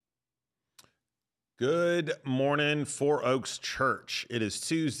Good morning, Four Oaks Church. It is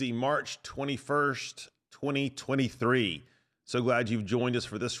Tuesday, March 21st, 2023. So glad you've joined us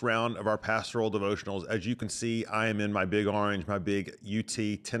for this round of our pastoral devotionals. As you can see, I am in my big orange, my big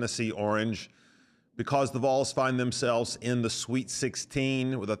UT Tennessee orange, because the Vols find themselves in the Sweet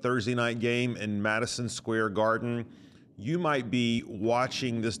 16 with a Thursday night game in Madison Square Garden. You might be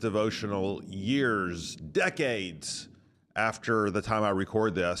watching this devotional years, decades after the time I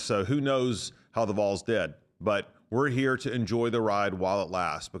record this. So who knows how the Vols did, but we're here to enjoy the ride while it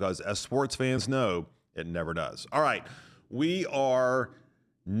lasts, because as sports fans know, it never does. All right, we are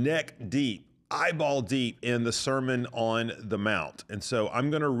neck deep, eyeball deep in the Sermon on the Mount. And so I'm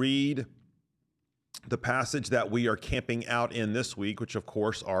going to read the passage that we are camping out in this week, which of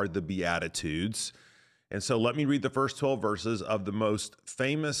course are the Beatitudes. And so let me read the first 12 verses of the most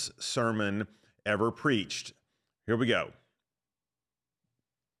famous sermon ever preached. Here we go.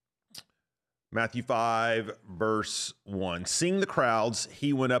 Matthew 5, verse 1. Seeing the crowds,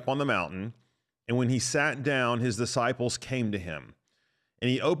 he went up on the mountain, and when he sat down, his disciples came to him. And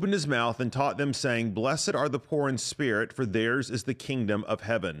he opened his mouth and taught them, saying, Blessed are the poor in spirit, for theirs is the kingdom of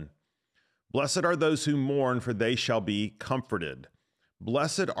heaven. Blessed are those who mourn, for they shall be comforted.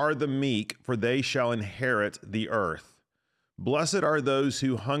 Blessed are the meek, for they shall inherit the earth. Blessed are those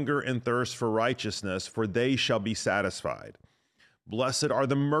who hunger and thirst for righteousness, for they shall be satisfied. Blessed are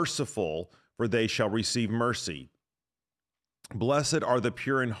the merciful, for they shall receive mercy. Blessed are the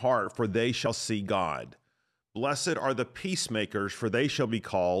pure in heart, for they shall see God. Blessed are the peacemakers, for they shall be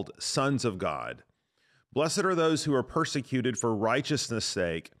called sons of God. Blessed are those who are persecuted for righteousness'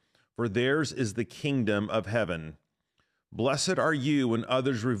 sake, for theirs is the kingdom of heaven. Blessed are you when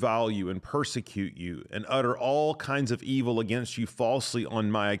others revile you and persecute you and utter all kinds of evil against you falsely on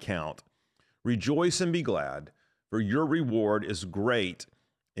my account. Rejoice and be glad, for your reward is great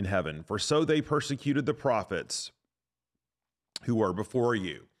in heaven. For so they persecuted the prophets who were before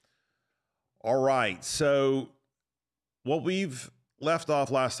you. All right, so what we've left off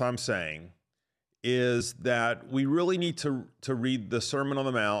last time saying is that we really need to read the Sermon on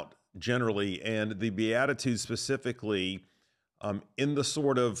the Mount generally and the Beatitudes specifically in the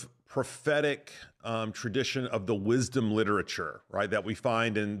sort of prophetic tradition of the wisdom literature, right, that we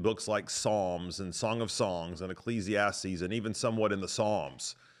find in books like Psalms and Song of Songs and Ecclesiastes and even somewhat in the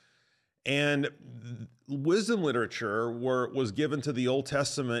Psalms. And wisdom literature was given to the Old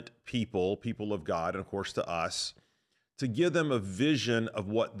Testament people of God, and of course to us, to give them a vision of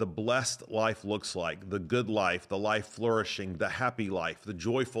what the blessed life looks like, the good life, the life flourishing, the happy life, the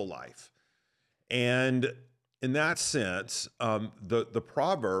joyful life. And in that sense, the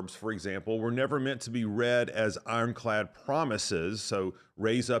Proverbs, for example, were never meant to be read as ironclad promises. So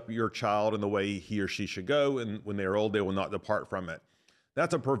raise up your child in the way he or she should go, and when they are old, they will not depart from it.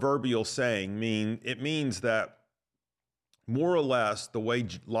 That's a proverbial saying. It means that more or less the way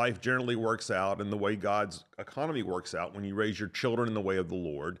life generally works out and the way God's economy works out, when you raise your children in the way of the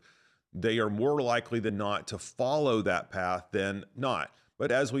Lord, they are more likely than not to follow that path than not.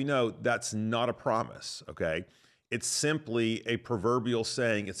 But as we know, that's not a promise, okay? It's simply a proverbial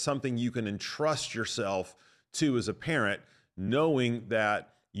saying. It's something you can entrust yourself to as a parent, knowing that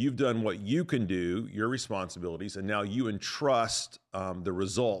you've done what you can do, your responsibilities, and now you entrust the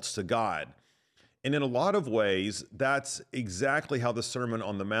results to God. And in a lot of ways, that's exactly how the Sermon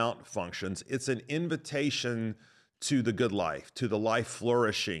on the Mount functions. It's an invitation to the good life, to the life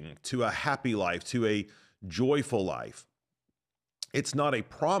flourishing, to a happy life, to a joyful life. It's not a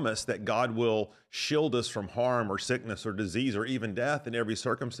promise that God will shield us from harm or sickness or disease or even death in every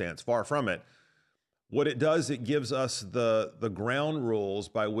circumstance. Far from it. What it does, it gives us the ground rules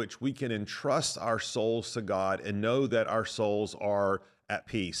by which we can entrust our souls to God and know that our souls are at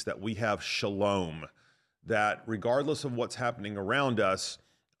peace, that we have shalom, that regardless of what's happening around us,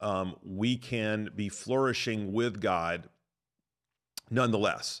 we can be flourishing with God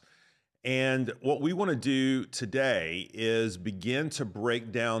nonetheless. And what we want to do today is begin to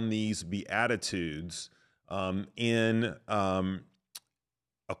break down these Beatitudes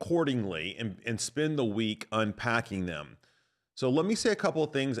accordingly and spend the week unpacking them. So let me say a couple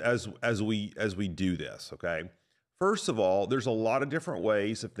of things as we do this, okay? First of all, there's a lot of different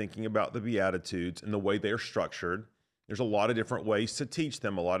ways of thinking about the Beatitudes and the way they're structured. There's a lot of different ways to teach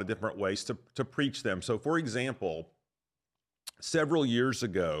them, a lot of different ways to preach them. So for example, several years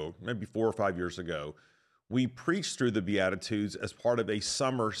ago, maybe 4 or 5 years ago, we preached through the Beatitudes as part of a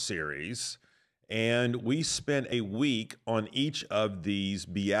summer series. And we spent a week on each of these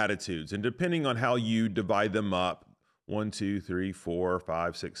Beatitudes. And depending on how you divide them up, 1, 2, 3, 4,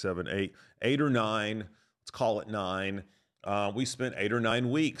 5, 6, 7, 8 or 9, let's call it 9, We spent 8 or 9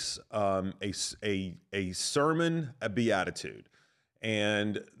 weeks, a sermon, a beatitude.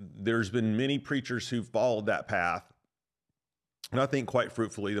 And there's been many preachers who've followed that path. And I think quite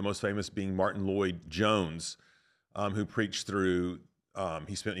fruitfully, the most famous being Martin Lloyd-Jones, who preached through,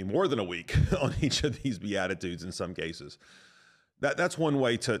 he spent more than a week on each of these beatitudes in some cases. That's one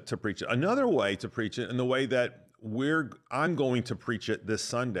way to preach it. Another way to preach it, and the way that I'm going to preach it this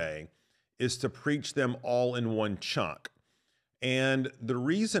Sunday, is to preach them all in one chunk. And the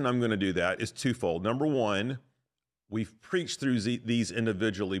reason I'm going to do that is twofold. Number one, we've preached through these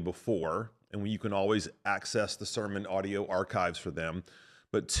individually before, and you can always access the sermon audio archives for them.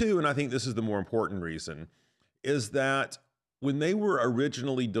 But two, and I think this is the more important reason, is that when they were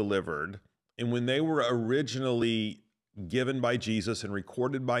originally delivered and when they were originally given by Jesus and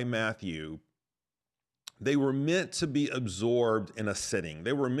recorded by Matthew, they were meant to be absorbed in a sitting.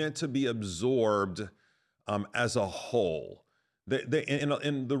 They were meant to be absorbed as a whole.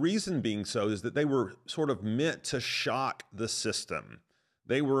 And the reason being so is that they were sort of meant to shock the system.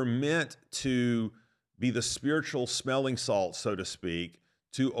 They were meant to be the spiritual smelling salt, so to speak,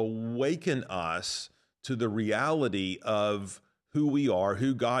 to awaken us to the reality of who we are,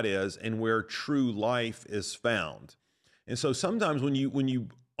 who God is, and where true life is found. And so sometimes when you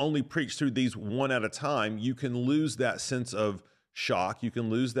only preach through these one at a time, you can lose that sense of shock. You can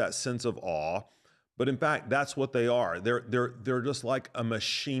lose that sense of awe. But in fact, that's what they are. They're just like a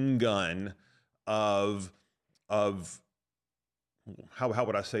machine gun of how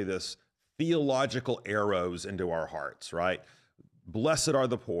would I say this? Theological arrows into our hearts, right? Blessed are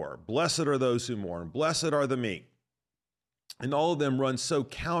the poor. Blessed are those who mourn. Blessed are the meek. And all of them run so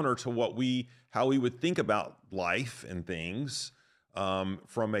counter to how we would think about life and things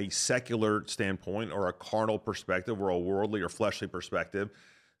from a secular standpoint or a carnal perspective or a worldly or fleshly perspective.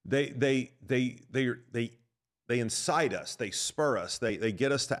 They incite us. They spur us. They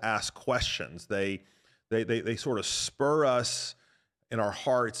get us to ask questions. They sort of spur us in our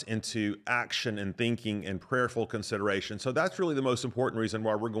hearts into action and thinking and prayerful consideration. So that's really the most important reason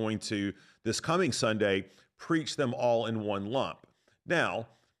why we're going to, this coming Sunday, preach them all in one lump. Now,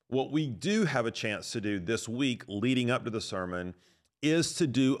 what we do have a chance to do this week leading up to the sermon is to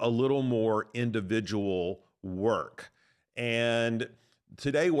do a little more individual work. And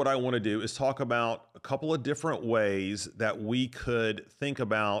today what I want to do is talk about a couple of different ways that we could think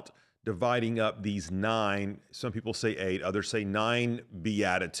about dividing up these 9, some people say 8, others say 9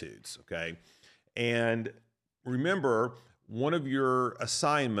 beatitudes, okay? And remember, one of your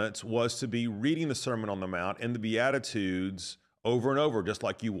assignments was to be reading the Sermon on the Mount and the Beatitudes over and over, just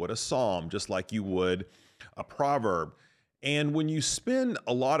like you would a psalm, just like you would a proverb. And when you spend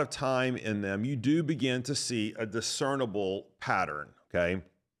a lot of time in them, you do begin to see a discernible pattern, okay?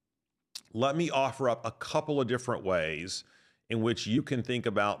 Let me offer up a couple of different ways in which you can think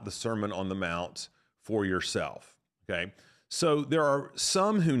about the Sermon on the Mount for yourself, okay? So there are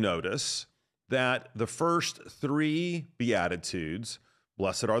some who notice that the first 3 Beatitudes,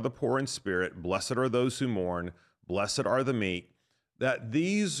 blessed are the poor in spirit, blessed are those who mourn, blessed are the meek, that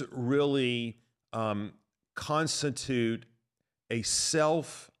these really constitute a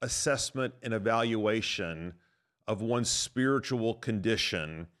self-assessment and evaluation of one's spiritual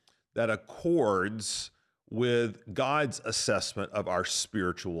condition that accords with God's assessment of our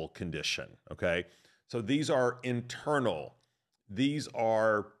spiritual condition, okay? So these are internal. These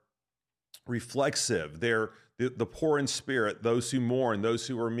are reflexive. They're the poor in spirit, those who mourn, those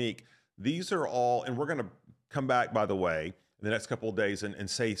who are meek. These are all, and we're going to come back, by the way, in the next couple of days and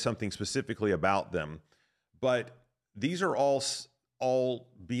say something specifically about them. But these are all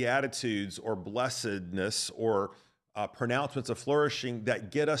beatitudes or blessedness or pronouncements of flourishing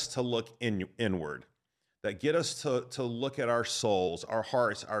that get us to look inward, that get us to look at our souls, our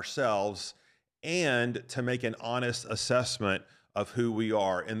hearts, ourselves, and to make an honest assessment of who we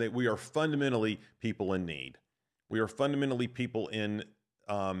are, and that we are fundamentally people in need. We are fundamentally people in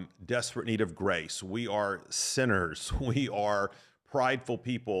desperate need of grace. We are sinners. We are prideful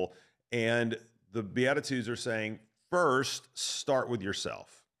people. And the Beatitudes are saying, first, start with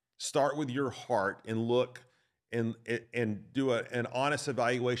yourself. Start with your heart and look and do an honest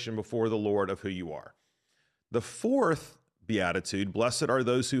evaluation before the Lord of who you are. The 4th beatitude, blessed are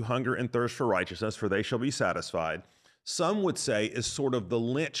those who hunger and thirst for righteousness, for they shall be satisfied, some would say is sort of the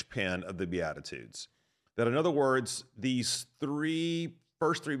linchpin of the Beatitudes. That in other words, these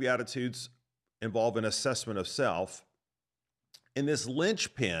first three Beatitudes involve an assessment of self, and this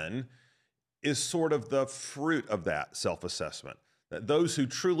linchpin is sort of the fruit of that self-assessment. That those who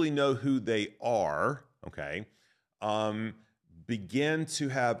truly know who they are, okay, begin to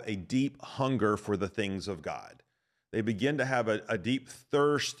have a deep hunger for the things of God. they begin to have a deep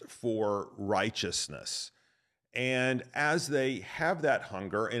thirst for righteousness. And as they have that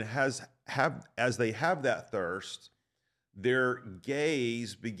hunger and as they have that thirst, their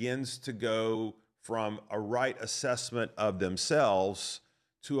gaze begins to go from a right assessment of themselves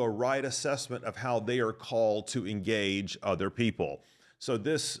to a right assessment of how they are called to engage other people. So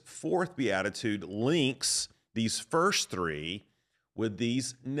this fourth beatitude links these first three with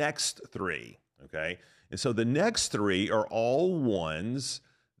these next three, okay? And so the next three are all ones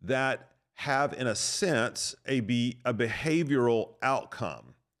that have, in a sense, a behavioral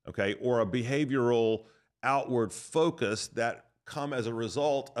outcome, okay, or a behavioral outward focus that come as a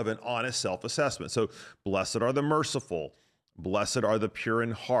result of an honest self-assessment. So blessed are the merciful, blessed are the pure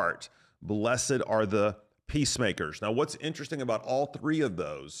in heart, blessed are the peacemakers. Now, what's interesting about all three of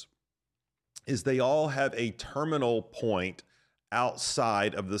those is they all have a terminal point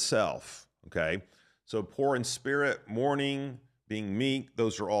outside of the self, okay? So poor in spirit, mourning, being meek,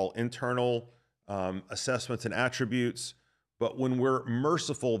 those are all internal assessments and attributes. But when we're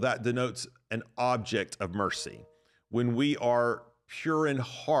merciful, that denotes an object of mercy. When we are pure in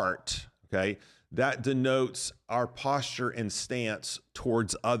heart, okay, that denotes our posture and stance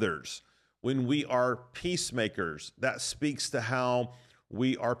towards others. When we are peacemakers, that speaks to how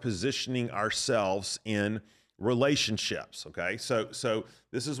we are positioning ourselves in relationships, okay? So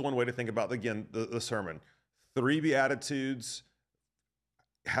this is one way to think about, again, the sermon. 3 Beatitudes,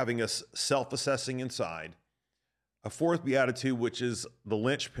 having us self-assessing inside. A 4th beatitude, which is the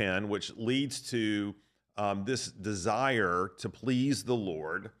linchpin, which leads to this desire to please the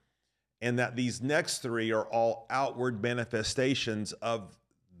Lord, and that these next 3 are all outward manifestations of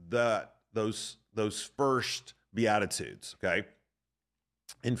those first beatitudes, okay?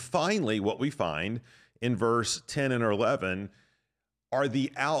 And finally, what we find in verse 10 and 11 are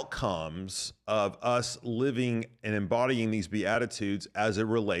the outcomes of us living and embodying these beatitudes as it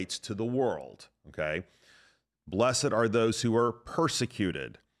relates to the world, okay? Blessed are those who are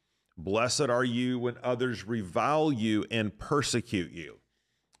persecuted. Blessed are you when others revile you and persecute you.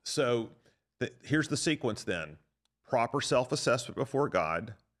 So here's the sequence then. Proper self-assessment before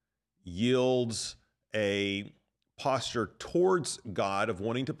God yields a posture towards God of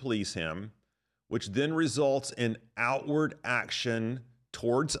wanting to please him, which then results in outward action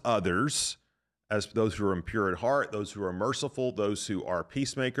towards others, as those who are impure at heart, those who are merciful, those who are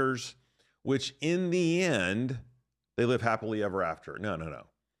peacemakers, which in the end, they live happily ever after. No.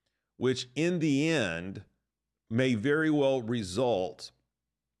 Which in the end may very well result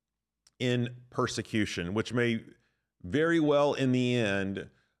in persecution, which may very well in the end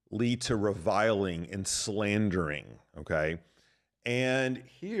lead to reviling and slandering, okay? And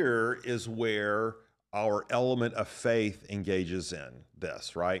here is where our element of faith engages in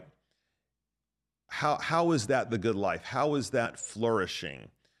this, right? How is that the good life? How is that flourishing?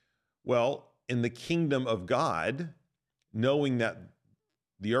 Well, in the kingdom of God, knowing that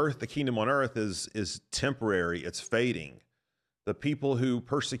the kingdom on earth is temporary, it's fading. The people who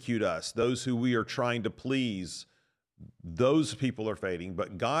persecute us, those who we are trying to please, those people are fading.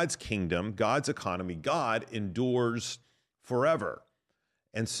 But God's kingdom, God's economy, God endures forever.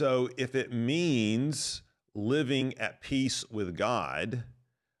 And so if it means living at peace with God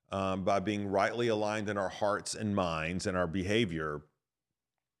by being rightly aligned in our hearts and minds and our behavior,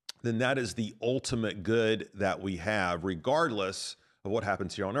 then that is the ultimate good that we have, regardless of what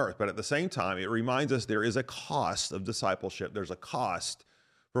happens here on earth. But at the same time, it reminds us there is a cost of discipleship. There's a cost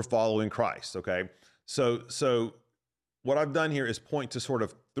for following Christ, okay? So what I've done here is point to sort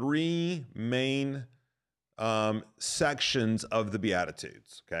of 3 main sections of the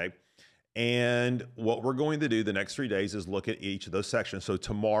Beatitudes, okay? And what we're going to do the next 3 days is look at each of those sections. So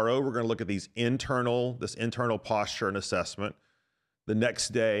tomorrow, we're going to look at this internal posture and assessment. The next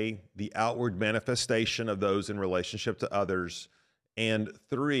day, the outward manifestation of those in relationship to others. And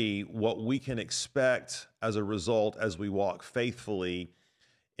 3, what we can expect as a result as we walk faithfully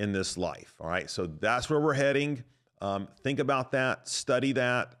in this life, all right? So that's where we're heading. Think about that, study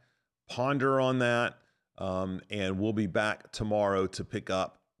that, ponder on that, and we'll be back tomorrow to pick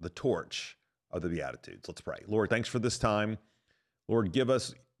up the torch of the Beatitudes. Let's pray. Lord, thanks for this time. Lord, give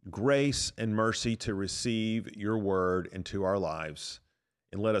us grace and mercy to receive your word into our lives,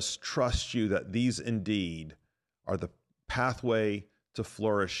 and let us trust you that these indeed are the pathway to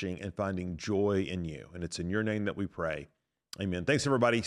flourishing and finding joy in you. And it's in your name that we pray. Amen. Thanks, everybody.